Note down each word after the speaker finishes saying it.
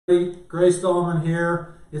Gray Stahlman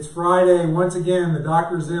here. It's Friday. Once again, the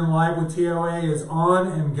Doctors In Live with TOA is on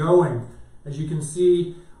and going. As you can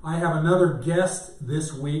see, I have another guest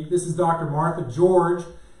this week. This is Dr. Martha George,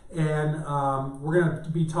 and we're going to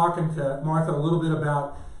be talking to Martha a little bit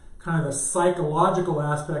about kind of the psychological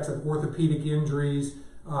aspects of orthopedic injuries.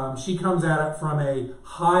 She comes at it from a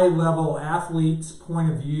high-level athlete's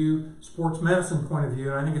point of view, sports medicine point of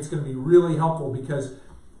view, and I think it's going to be really helpful because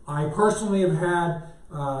I personally have had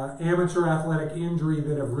amateur athletic injury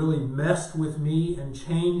that have really messed with me and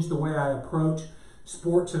changed the way I approach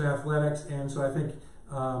sports and athletics, and so I think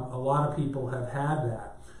a lot of people have had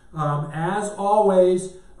that. As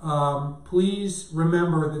always, please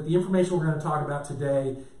remember that the information we're going to talk about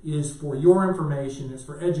today is for your information. It's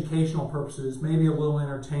for educational purposes, maybe a little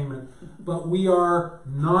entertainment, but we are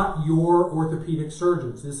not your orthopedic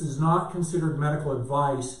surgeons. This is not considered medical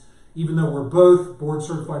advice, even though we're both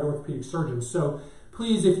board-certified orthopedic surgeons. So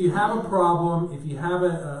please, if you have a problem, if you have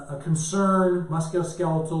a concern,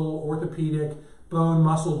 musculoskeletal, orthopedic, bone,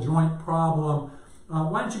 muscle, joint problem,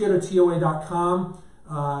 why don't you go to TOA.com.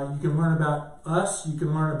 You can learn about us, you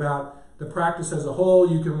can learn about the practice as a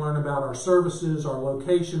whole, you can learn about our services, our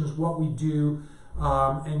locations, what we do,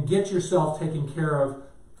 and get yourself taken care of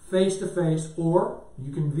face-to-face, or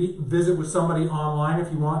you can visit with somebody online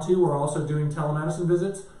if you want to. We're also doing telemedicine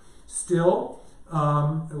visits still,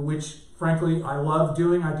 which frankly I love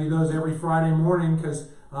doing. I do those every Friday morning because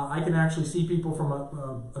I can actually see people from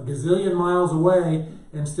a gazillion miles away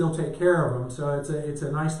and still take care of them. So it's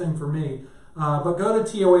a nice thing for me. But go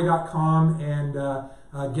to TOA.com and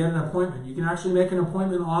get an appointment. You can actually make an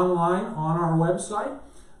appointment online on our website.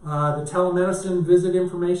 The telemedicine visit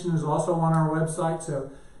information is also on our website,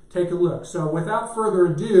 so take a look. So without further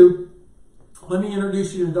ado, let me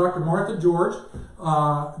introduce you to Dr. Martha George.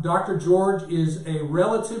 Dr. George is a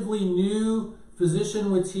relatively new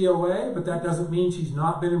physician with TOA, but that doesn't mean she's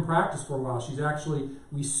not been in practice for a while. She's actually,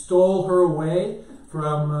 we stole her away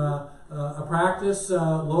from a practice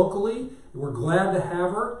locally. We're glad to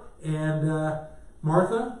have her. And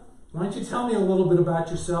Martha, why don't you tell me a little bit about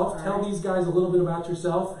yourself? All tell right. these guys a little bit about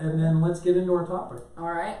yourself, and then let's get into our topic.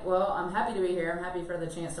 All right. Well, I'm happy to be here. I'm happy for the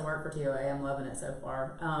chance to work for TOA. I'm loving it so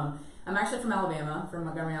far. I'm actually from Alabama, from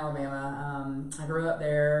Montgomery, Alabama. I grew up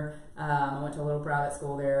there. I went to a little private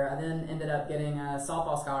school there. I then ended up getting a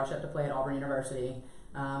softball scholarship to play at Auburn University.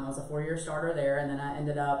 I was a 4-year starter there, and then I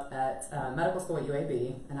ended up at medical school at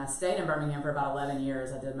UAB, and I stayed in Birmingham for about 11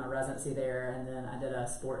 years. I did my residency there, and then I did a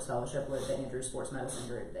sports fellowship with the Andrews Sports Medicine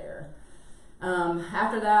group there.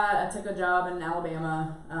 After that, I took a job in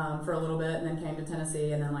Alabama for a little bit, and then came to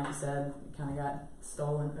Tennessee, and then, like you said, kind of got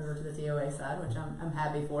stolen over to the TOA side, which I'm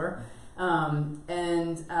happy for. I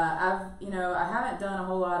haven't done a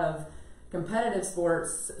whole lot of competitive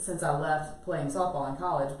sports since I left playing softball in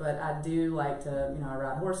college, but I do like to, I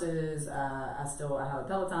ride horses. I have a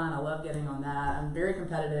Peloton. I love getting on that. I'm very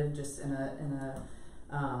competitive, just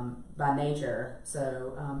by nature,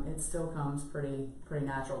 so it still comes pretty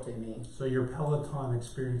natural to me. So your Peloton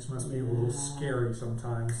experience must be a little scary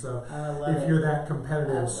sometimes. So I love if it. you're that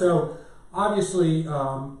competitive, so obviously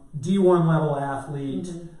D1 level athlete.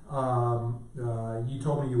 You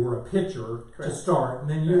told me you were a pitcher to start, and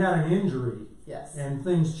then you had an injury. Yes. And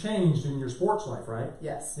things changed in your sports life, right?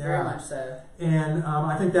 Yes, yeah. very much so. And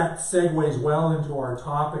I think that segues well into our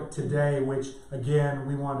topic today, which, again,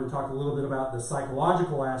 we wanted to talk a little bit about the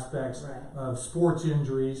psychological aspects of sports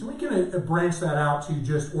injuries. And we can branch that out to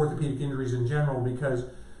just orthopedic injuries in general, because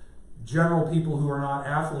general people who are not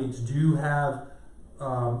athletes do have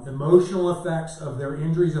emotional effects of their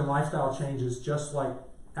injuries and lifestyle changes, just like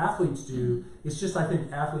athletes do. It's just, I think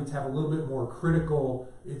athletes have a little bit more critical,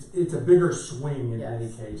 it's a bigger swing in many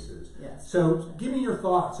cases. Yes. So give me your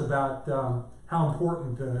thoughts about how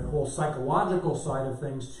important the whole psychological side of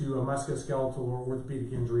things to a musculoskeletal or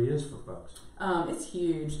orthopedic injury is for folks. It's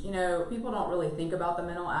huge. People don't really think about the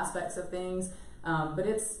mental aspects of things, but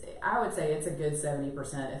I would say it's a good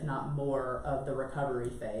 70%, if not more, of the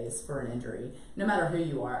recovery phase for an injury, no matter who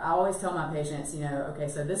you are. I always tell my patients, okay,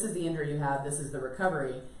 so this is the injury you have, this is the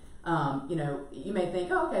recovery. You may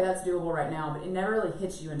think, oh, okay, that's doable right now, but it never really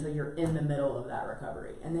hits you until you're in the middle of that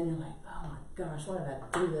recovery. And then you're like, oh my gosh, why did I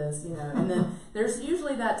do this? And then there's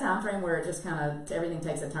usually that time frame where it just kind of, everything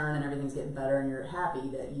takes a turn and everything's getting better and you're happy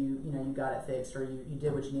that you got it fixed, or you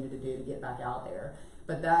did what you needed to do to get back out there.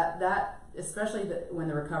 But that especially when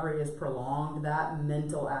the recovery is prolonged, that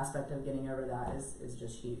mental aspect of getting over that is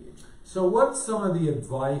just huge. So what's some of the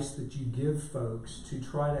advice that you give folks to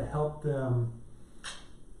try to help them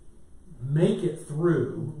make it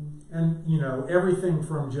through? And everything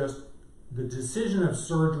from just the decision of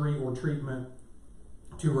surgery or treatment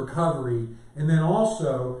to recovery, and then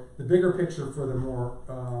also the bigger picture for the more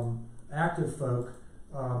active folk.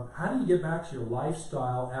 How do you get back to your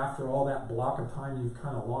lifestyle after all that block of time you've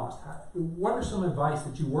kind of lost? What are some advice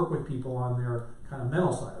that you work with people on their kind of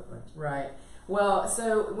mental side of things? Right. Well,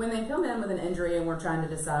 so when they come in with an injury and we're trying to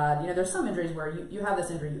decide, there's some injuries where you have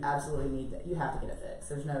this injury, you absolutely need that. You have to get it fixed.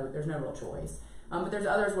 There's no real choice. But there's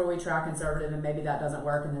others where we try conservative and maybe that doesn't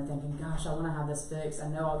work and they're thinking, gosh, I want to have this fixed. I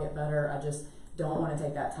know I'll get better. I just don't want to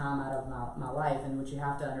take that time out of my life. And what you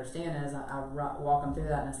have to understand is I walk them through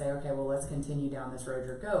that and I say, okay, well, let's continue down this road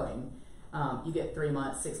you're going. You get 3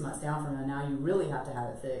 months, 6 months down from now you really have to have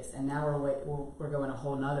it fixed. And now we're going a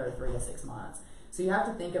whole nother 3 to 6 months. So you have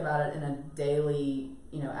to think about it in a daily,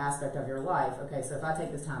 aspect of your life. Okay, so if I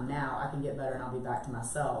take this time now, I can get better and I'll be back to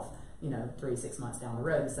myself, 3 to 6 months down the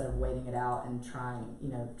road instead of waiting it out and trying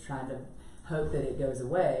to hope that it goes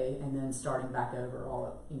away and then starting back over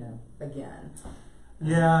all, again.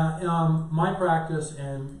 Yeah, my practice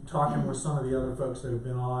and talking with some of the other folks that have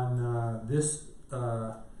been on this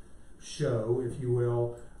show, if you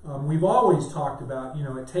will, we've always talked about,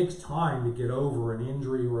 it takes time to get over an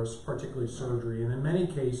injury or a particular surgery, and in many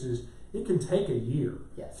cases, it can take a year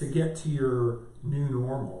to get to your new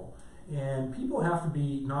normal. And people have to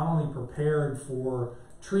be not only prepared for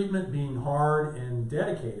treatment being hard and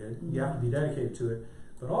dedicated, you have to be dedicated to it,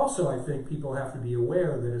 but also I think people have to be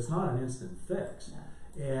aware that it's not an instant fix.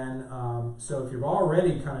 And so if you're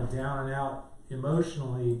already kind of down and out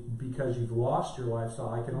emotionally because you've lost your lifestyle,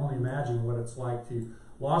 I can only imagine what it's like to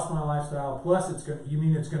lost my lifestyle, plus you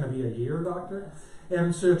mean it's going to be a year, doctor?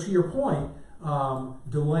 And so to your point,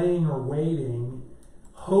 delaying or waiting,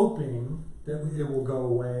 hoping that it will go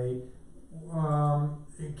away,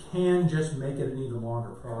 it can just make it an even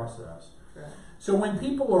longer process. Right. So when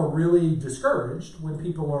people are really discouraged, when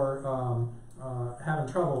people are having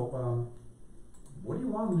trouble, what do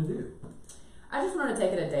you want them to do? I just want to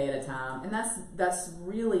take it a day at a time, and that's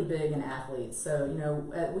really big in athletes. So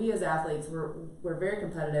we as athletes, we're very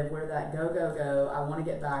competitive. We're that go. I want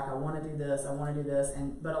to get back. I want to do this. I want to do this.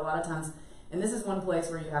 But a lot of times, and this is one place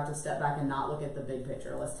where you have to step back and not look at the big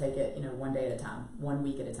picture. Let's take it, one day at a time, 1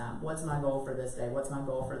 week at a time. What's my goal for this day? What's my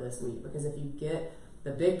goal for this week? Because if you get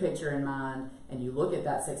the big picture in mind and you look at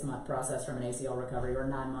that 6-month process from an ACL recovery or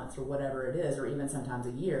 9 months or whatever it is, or even sometimes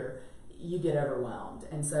a year, you get overwhelmed.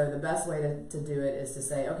 And so the best way to do it is to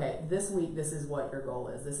say, okay, this week, this is what your goal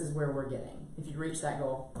is. This is where we're getting. If you reach that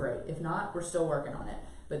goal, great. If not, we're still working on it.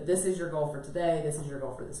 But this is your goal for today. This is your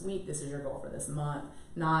goal for this week. This is your goal for this month.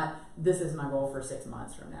 Not, this is my goal for 6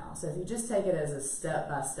 months from now. So if you just take it as a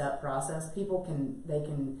step-by-step process, people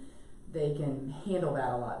they can handle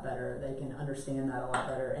that a lot better. They can understand that a lot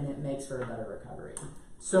better, and it makes for a better recovery.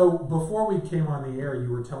 So before we came on the air, you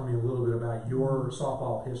were telling me a little bit about your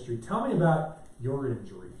softball history. Tell me about your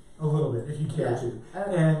injury a little bit, if you care to,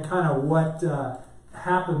 and kind of what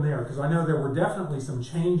happened there. Because I know there were definitely some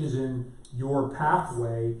changes in your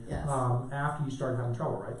pathway after you started having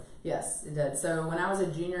trouble, right? Yes, it did. So when I was a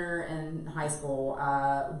junior in high school,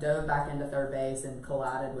 I dove back into third base and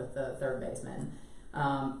collided with the third baseman.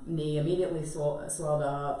 Knee immediately swelled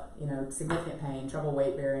up, significant pain, trouble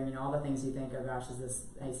weight bearing, all the things you think, oh gosh, is this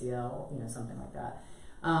ACL, something like that.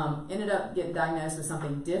 Ended up getting diagnosed with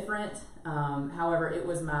something different. However, it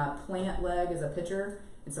was my plant leg as a pitcher,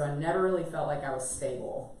 and so I never really felt like I was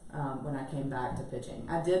stable when I came back to pitching.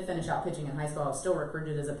 I did finish out pitching in high school. I was still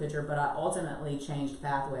recruited as a pitcher, but I ultimately changed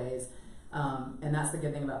pathways, and that's the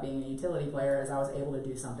good thing about being a utility player is I was able to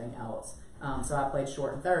do something else. So I played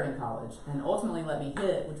short and third in college, and ultimately let me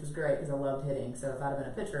hit, which was great because I loved hitting. So if I'd have been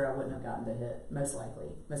a pitcher, I wouldn't have gotten to hit, most likely.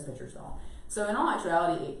 Most pitchers don't. So in all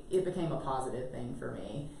actuality, it became a positive thing for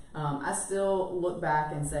me. I still look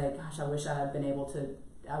back and say, gosh, I wish I had been able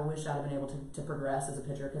to progress as a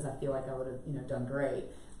pitcher because I feel like I would have done great.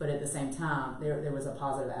 But at the same time, there was a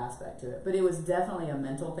positive aspect to it. But it was definitely a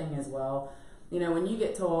mental thing as well. When you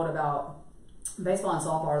get told about baseball and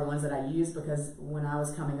softball are the ones that I use because when I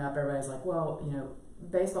was coming up, everybody's like, well,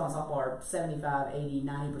 baseball and softball are 75, 80,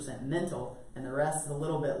 90% mental, and the rest, the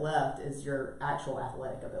little bit left, is your actual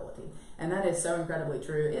athletic ability. And that is so incredibly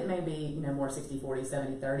true. It may be, more 60-40,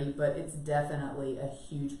 70-30, but it's definitely a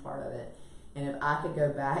huge part of it. And if I could go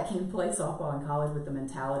back and play softball in college with the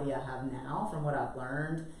mentality I have now from what I've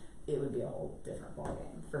learned, it would be a whole different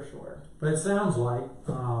ballgame, for sure. But it sounds like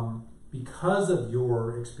because of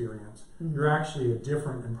your experience, you're actually a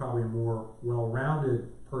different and probably a more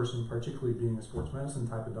well-rounded person, particularly being a sports medicine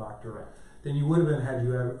type of doctor, than you would have been had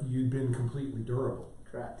you'd been completely durable.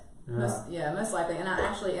 Correct. Yeah. Most likely. And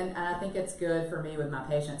I think it's good for me with my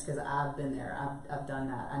patients because I've been there. I've done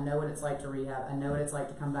that. I know what it's like to rehab. I know what it's like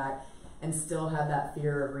to come back. and still have that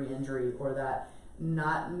fear of re-injury, or that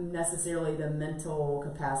not necessarily the mental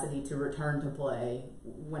capacity to return to play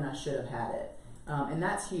when I should have had it. And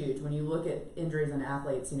that's huge. When you look at injuries in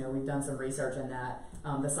athletes, we've done some research in that,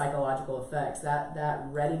 the psychological effects, that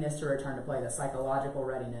readiness to return to play, the psychological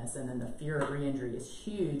readiness, and then the fear of re-injury is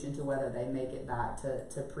huge into whether they make it back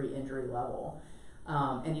to pre-injury level.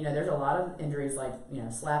 And there's a lot of injuries like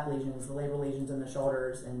slap lesions, the labral lesions in the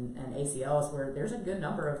shoulders, and ACLs, where there's a good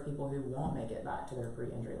number of people who won't make it back to their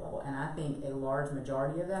pre-injury level. And I think a large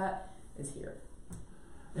majority of that is here.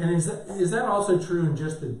 And is that also true in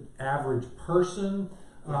just the average person?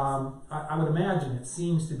 Yes. I would imagine it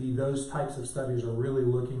seems to be those types of studies are really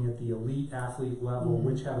looking at the elite athlete level, Mm-hmm.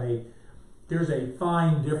 which there's a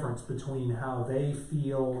fine difference between how they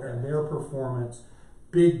feel and their performance,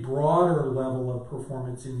 big broader level of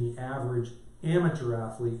performance in the average amateur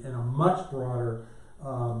athlete, and a much broader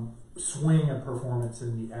swing of performance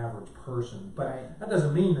in the average person. But Right. that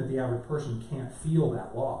doesn't mean that the average person can't feel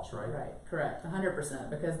that loss, right? Right, correct, 100%.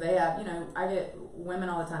 Because they have, I get women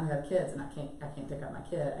all the time who have kids, and I can't pick up my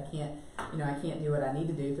kid. I can't do what I need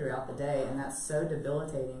to do throughout the day, and that's so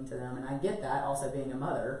debilitating to them. And I get that. Also, being a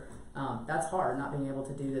mother, that's hard, not being able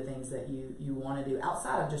to do the things that you want to do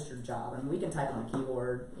outside of just your job. And we can type on a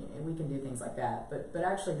keyboard, we can do things like that. But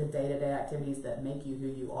actually, the day-to-day activities that make you who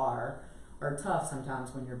you are tough sometimes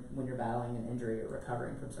when you're battling an injury or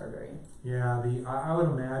recovering from surgery. Yeah, I would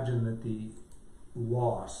imagine that the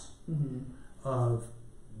loss Mm-hmm. of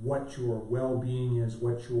what your well-being is,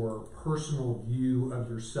 what your personal view of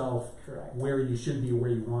yourself, Correct. where you should be, where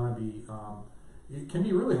you want to be, it can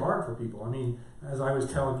be really hard for people. I mean, as I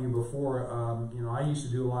was telling you before, I used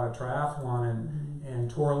to do a lot of triathlon and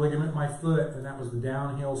tore a ligament in my foot, and that was the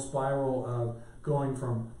downhill spiral of going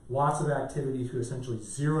from lots of activity to essentially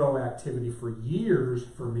zero activity for years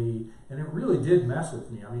for me, and it really did mess with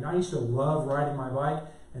me. I mean, I used to love riding my bike,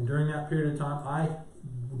 and during that period of time, I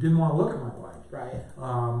didn't want to look at my bike. Right.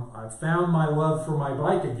 I found my love for my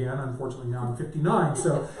bike again. Unfortunately, now I'm 59,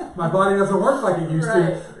 so my body doesn't work like it used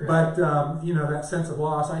to. Right. But that sense of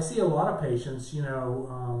loss, I see a lot of patients.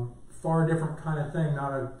 Far different kind of thing,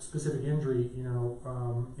 not a specific injury.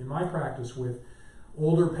 In my practice with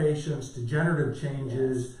older patients, degenerative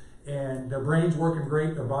changes, and their brain's working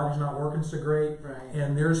great, their body's not working so great, Right.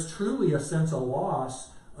 and there's truly a sense of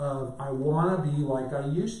loss of I want to be like I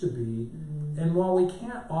used to be. And while we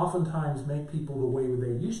can't oftentimes make people the way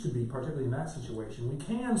they used to be, particularly in that situation, we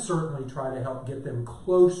can certainly try to help get them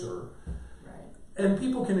closer. Right. And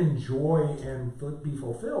people can enjoy and be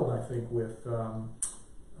fulfilled, I think, with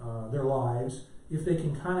their lives if they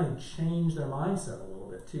can kind of change their mindset a little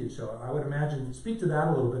bit too. So I would imagine, speak to that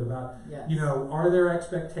a little bit about, Yes. are there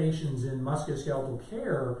expectations in musculoskeletal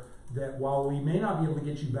care that while we may not be able to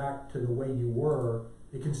get you back to the way you were,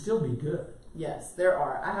 it can still be good? Yes, there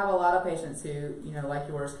are. I have a lot of patients who, like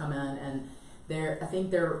yours, come in and I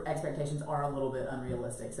think their expectations are a little bit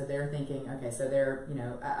unrealistic. So they're thinking, okay, so they're,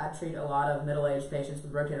 I treat a lot of middle-aged patients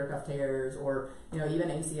with rotator cuff tears or, even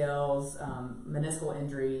ACLs, meniscal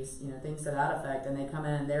injuries, things to that effect. And they come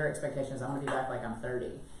in and their expectation is I want to be back like I'm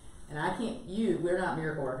 30. And we're not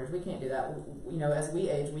miracle workers. We can't do that. As we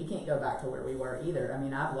age, we can't go back to where we were either. I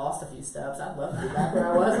mean, I've lost a few steps. I'd love to be back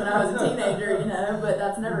where I was when I was a teenager, but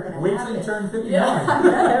that's never going to happen. Wait till you turn 59. Yeah,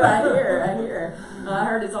 I know, I hear. I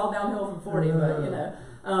heard it's all downhill from 40, but,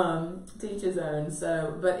 to each his own.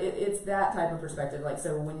 So, but it's that type of perspective. Like,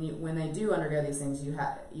 so when they do undergo these things, you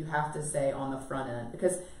have to stay on the front end,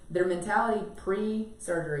 because their mentality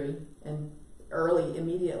pre-surgery and early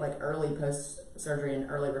post-surgery and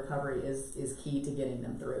early recovery is key to getting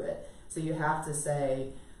them through it. So you have to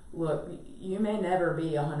say, look, you may never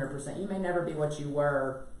be 100%. You may never be what you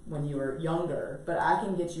were when you were younger, but I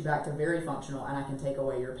can get you back to very functional, and I can take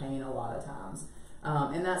away your pain a lot of times.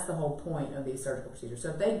 And that's the whole point of these surgical procedures.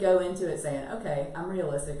 So if they go into it saying, okay, I'm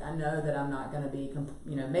realistic, I know that I'm not going to be,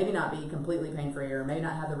 maybe not be completely pain-free, or maybe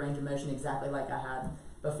not have the range of motion exactly like I had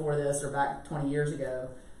before this or back 20 years ago,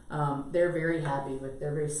 they're very happy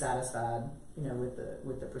they're very satisfied,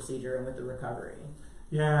 with the procedure and with the recovery.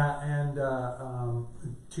 Yeah, and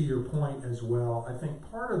to your point as well, I think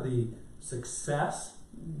part of the success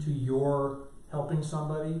to your helping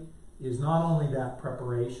somebody is not only that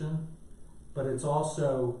preparation, but it's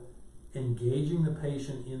also engaging the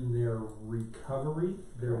patient in their recovery,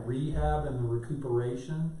 their rehab, and the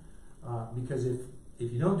recuperation. Because if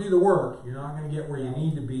you don't do the work, you're not going to get where you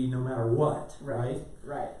need to be no matter what, right?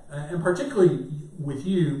 Right. And particularly with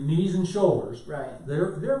you, knees and shoulders, right?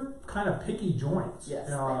 They're kind of picky joints, yes,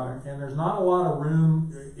 and there's not a lot of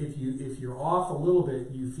room. If you're off a little bit,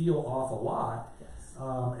 you feel off a lot. Yes.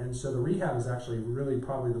 And so the rehab is actually really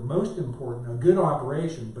probably the most important. A good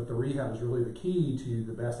operation, but the rehab is really the key to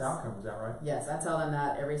the best outcome. Is that right? Yes, I tell them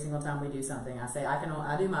that every single time we do something. I say,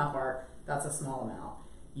 I do my part. That's a small amount.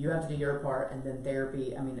 You have to do your part, and then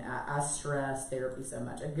therapy. I mean, I stress therapy so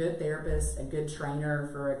much. A good therapist, a good trainer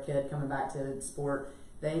for a kid coming back to sport,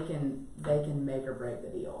 they can make or break the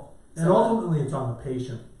deal. And so, ultimately, it's on the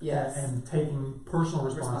patient. Yes. And taking personal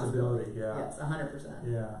responsibility. Yeah. Yes, 100%.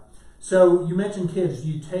 Yeah. So you mentioned kids. Do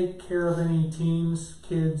you take care of any teens,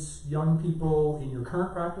 kids, young people in your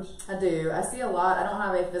current practice? I do. I see a lot. I don't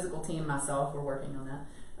have a physical team myself. We're working on that.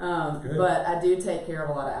 But I do take care of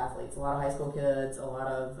a lot of athletes, a lot of high school kids, a lot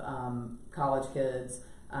of college kids,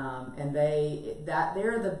 and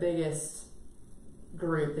they're the biggest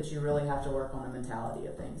group that you really have to work on the mentality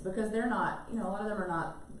of things, because they're not, a lot of them are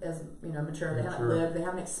not as mature. They haven't lived, they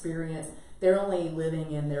haven't experienced. They're only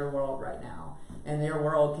living in their world right now, and their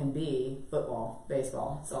world can be football,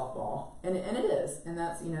 baseball, softball, and it is, and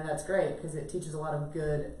that's great because it teaches a lot of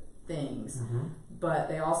good things. Mm-hmm. But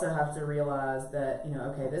they also have to realize that,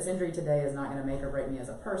 okay, this injury today is not going to make or break me as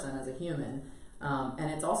a person, as a human.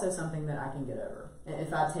 And it's also something that I can get over. And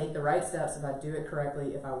if I take the right steps, if I do it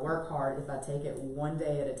correctly, if I work hard, if I take it one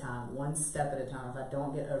day at a time, one step at a time, if I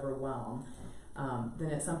don't get overwhelmed,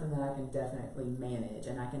 then it's something that I can definitely manage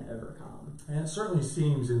and I can overcome. And it certainly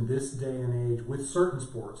seems in this day and age, with certain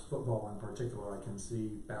sports, football in particular, I can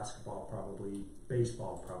see basketball probably,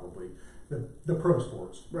 baseball probably, the pro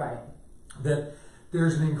sports. Right. That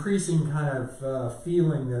there's an increasing kind of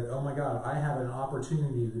feeling that, oh my God, I have an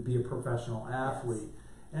opportunity to be a professional athlete. Yes.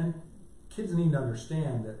 And kids need to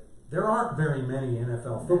understand that there aren't very many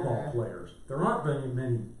NFL football players. There aren't very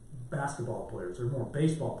many basketball players. There are more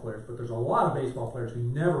baseball players, but there's a lot of baseball players who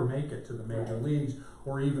never make it to the major leagues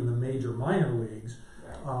or even the major minor leagues.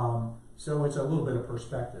 Right. So it's a little bit of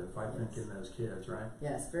perspective, I think, in those kids, right?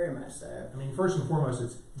 Yes, very much so. I mean, first and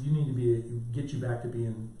foremost, you need to get you back to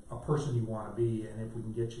being a person you want to be, and if we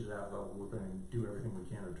can get you to that level, we're going to do everything we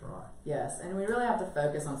can to try. Yes, and we really have to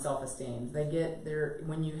focus on self-esteem.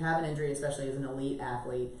 When you have an injury, especially as an elite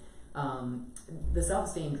athlete, the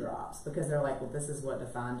self-esteem drops because they're like, well, this is what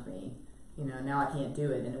defined me. Now I can't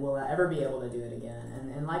do it, and will I ever be able to do it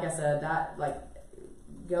again? And like I said,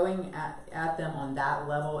 going at them on that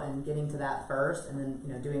level and getting to that first, and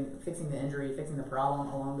then fixing the injury, fixing the problem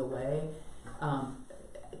along the way,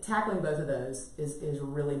 tackling both of those is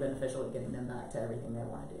really beneficial at getting them back to everything they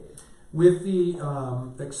want to do. With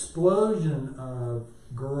the explosion of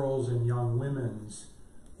girls and young women's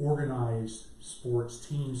organized sports,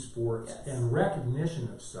 team sports, yes, and recognition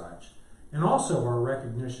of such, and also our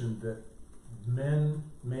recognition that men,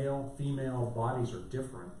 male, female bodies are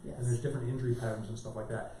different, yes, and there's different injury patterns and stuff like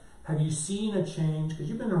that. Have you seen a change, because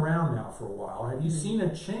you've been around now for a while, have you seen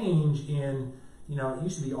a change in, it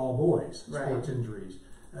used to be all boys, sports injuries,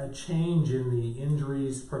 a change in the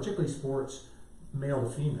injuries, particularly sports, male to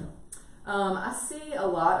female? I see a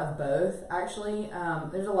lot of both, actually.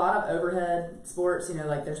 There's a lot of overhead sports,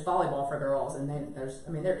 like there's volleyball for girls, and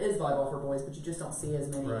there is volleyball for boys, but you just don't see as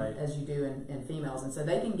many as you do in females. And so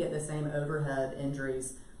they can get the same overhead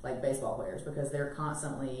injuries like baseball players because they're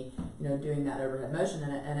constantly, doing that overhead motion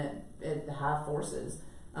and it high forces.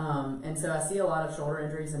 And so I see a lot of shoulder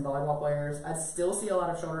injuries in volleyball players. I still see a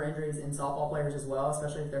lot of shoulder injuries in softball players as well,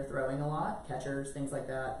 especially if they're throwing a lot, catchers, things like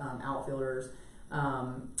that, outfielders.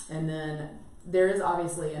 And then there is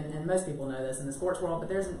obviously, and most people know this in the sports world, but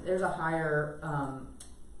there's a higher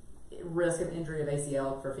risk of injury of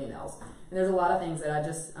ACL for females. And there's a lot of things that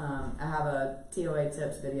I have a TOA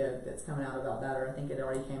tips video that's coming out about that, or I think it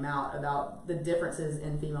already came out, about the differences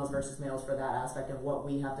in females versus males for that aspect of what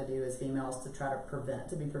we have to do as females to try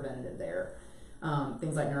to be preventative there.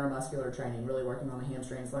 Things like neuromuscular training, really working on the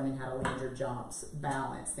hamstrings, learning how to land your jumps,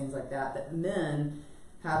 balance, things like that men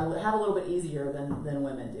have a little bit easier than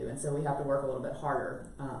women do, and so we have to work a little bit harder.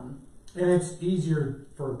 And it's easier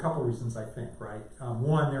for a couple reasons, I think, right?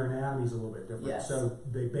 One, their anatomy is a little bit different, yes, so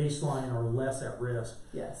they baseline are less at risk.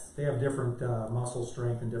 Yes. They have different muscle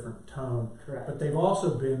strength and different tone. Correct. But they've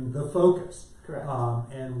also been the focus. Correct.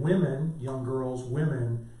 And women, young girls,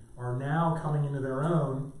 women, are now coming into their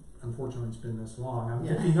own. Unfortunately, it's been this long. I'm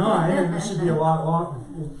 59, and it should be a lot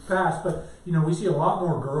long past. But we see a lot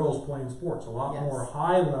more girls playing sports, a lot yes, more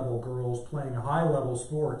high-level girls playing high-level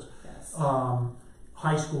sports, yes,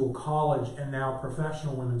 high school, college, and now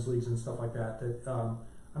professional women's leagues and stuff like that.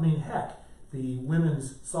 Heck, the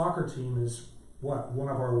women's soccer team is one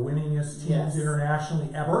of our winningest teams yes, internationally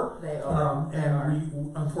ever. They are.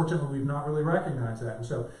 We unfortunately we've not really recognized that, and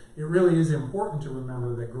so it really is important to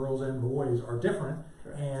remember that girls and boys are different.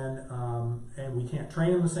 And we can't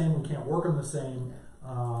train them the same, we can't work them the same,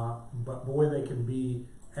 but boy, they can be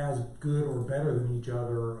as good or better than each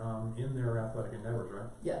other in their athletic endeavors, right?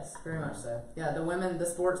 Yes, very much so. Yeah, the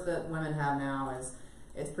sports that women have now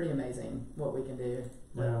it's pretty amazing what we can do,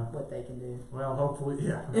 what they can do. Well, hopefully,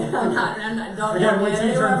 yeah. I'm not don't again, once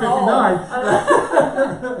you turn 59.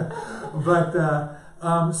 But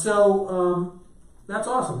that's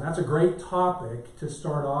awesome. That's a great topic to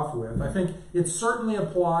start off with. I think it certainly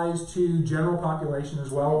applies to general population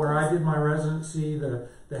as well. Where I did my residency,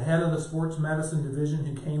 the head of the sports medicine division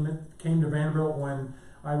who came to Vanderbilt when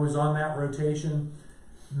I was on that rotation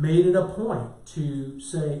made it a point to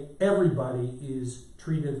say everybody is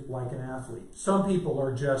treated like an athlete. Some people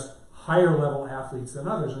are just higher level athletes than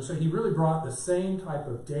others, and so he really brought the same type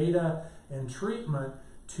of data and treatment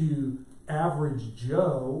to average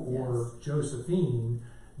Joe or Josephine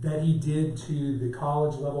that he did to the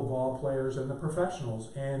college level ball players and the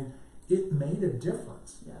professionals, and it made a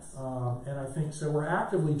difference. Yes. And I think so we're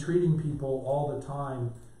actively treating people all the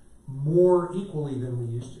time more equally than we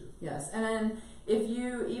used to. Yes, and then if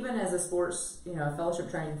you, even as a sports, fellowship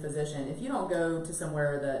trained physician, if you don't go to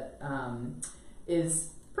somewhere that is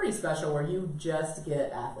pretty special where you just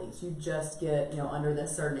get athletes, you just get, under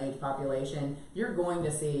this certain age population, you're going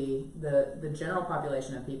to see the general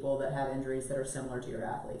population of people that have injuries that are similar to your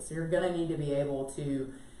athletes. So you're going to need to be able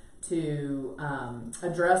to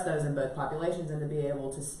address those in both populations and to be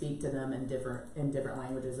able to speak to them in different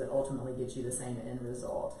languages that ultimately get you the same end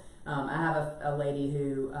result. I have a lady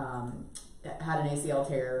who had an ACL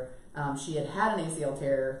tear. She had an ACL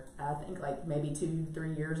tear, I think like maybe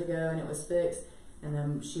 2-3 years ago, and it was fixed. And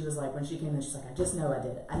then she was like, when she came in, she's like, I just know I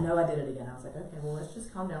did it. I know I did it again. I was like, okay, well, let's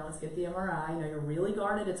just calm down. Let's get the MRI. You're really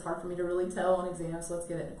guarded. It's hard for me to really tell on exam, so let's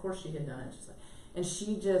get it. And of course, she had done it. She's like, and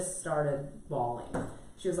she just started bawling.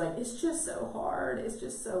 She was like, it's just so hard. It's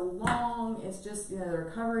just so long. It's just, the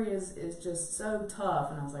recovery is just so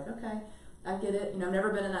tough. And I was like, okay, I get it. I've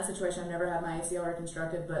never been in that situation. I've never had my ACL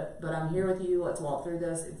reconstructed, but I'm here with you. Let's walk through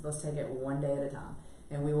this. Let's take it one day at a time,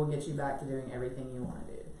 and we will get you back to doing everything you want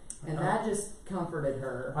to do. And that just comforted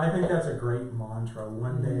her. I think that's a great mantra.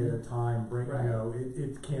 One day at a time.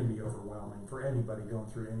 It can be overwhelming for anybody going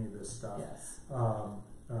through any of this stuff. Yes.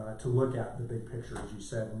 To look at the big picture, as you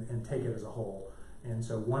said, and take it as a whole. And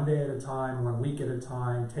so one day at a time, 1 week at a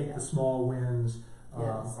time, take the small wins.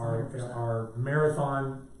 Our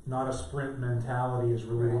marathon, not a sprint mentality is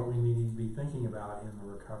really what we need to be thinking about in the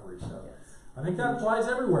recovery. So I think that applies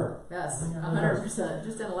everywhere. Yes, 100%,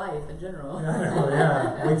 just in life in general.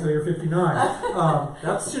 Wait till you're 59.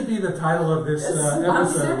 That should be the title of this episode. I'm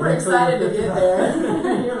super excited to get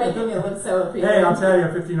there. You're making it look so appealing. Hey, I'll tell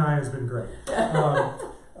you, 59 has been great.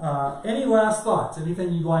 Any last thoughts?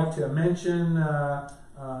 Anything you'd like to mention?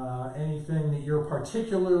 Anything that you're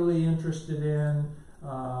particularly interested in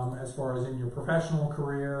as far as in your professional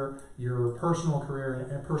career, your personal career,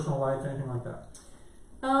 and personal life, anything like that?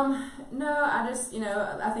 No, I just,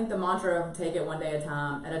 I think the mantra of take it one day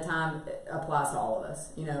at a time applies to all of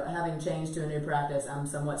us. Having changed to a new practice, I'm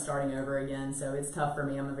somewhat starting over again, so it's tough for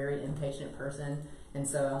me. I'm a very impatient person, and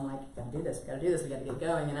so I'm like, gotta do this, we gotta get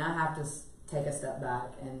going, and I have to take a step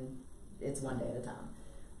back, and it's one day at a time.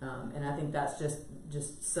 And I think that's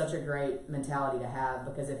just such a great mentality to have,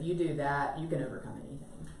 because if you do that, you can overcome anything.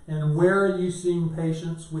 And where are you seeing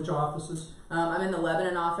patients? Which offices? I'm in the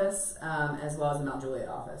Lebanon office as well as the Mount Juliet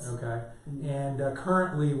office. Okay. And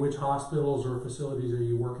currently, which hospitals or facilities are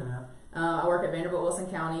you working at? I work at Vanderbilt Wilson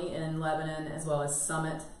County in Lebanon, as well as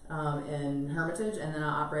Summit in Hermitage, and then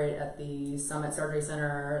I operate at the Summit Surgery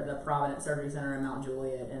Center, the Providence Surgery Center in Mount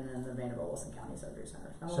Juliet, and then the Vanderbilt Wilson County Surgery Center.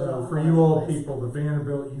 So for you old people, the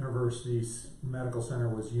Vanderbilt University's Medical Center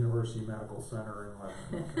was University Medical Center in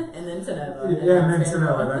Lebanon. And then Sonoma. And then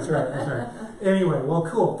Sonoma, that's right. Anyway, well,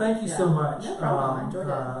 cool. Thank you so much. No problem. I enjoyed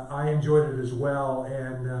it. I enjoyed it as well,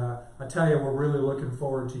 and I tell you, we're really looking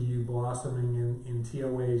forward to you blossoming in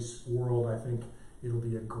TOA's world. I think it'll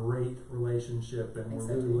be a great relationship, and we're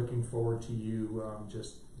really looking forward to you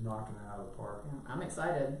just knocking it out of the park. Yeah, I'm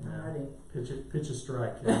excited. I'm ready. Pitch a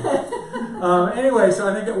strike. Anyway, so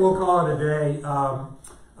I think that we'll call it a day.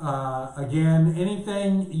 Again,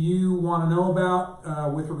 anything you want to know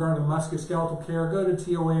about with regard to musculoskeletal care, go to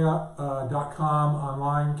TOA.com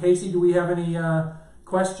online. Casey, do we have any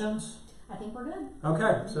questions? I think we're good.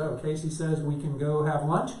 Okay, so Casey says we can go have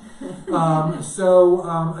lunch.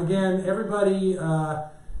 Again, everybody,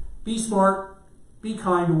 be smart, be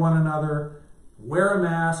kind to one another, wear a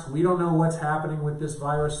mask. We don't know what's happening with this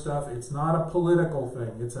virus stuff. It's not a political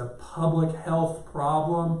thing. It's a public health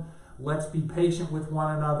problem. Let's be patient with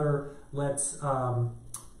one another. Let's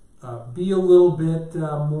be a little bit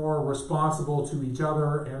more responsible to each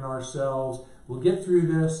other and ourselves. We'll get through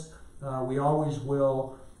this. We always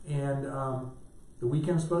will. And the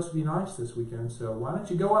weekend's supposed to be nice this weekend, so why don't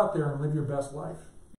you go out there and live your best life?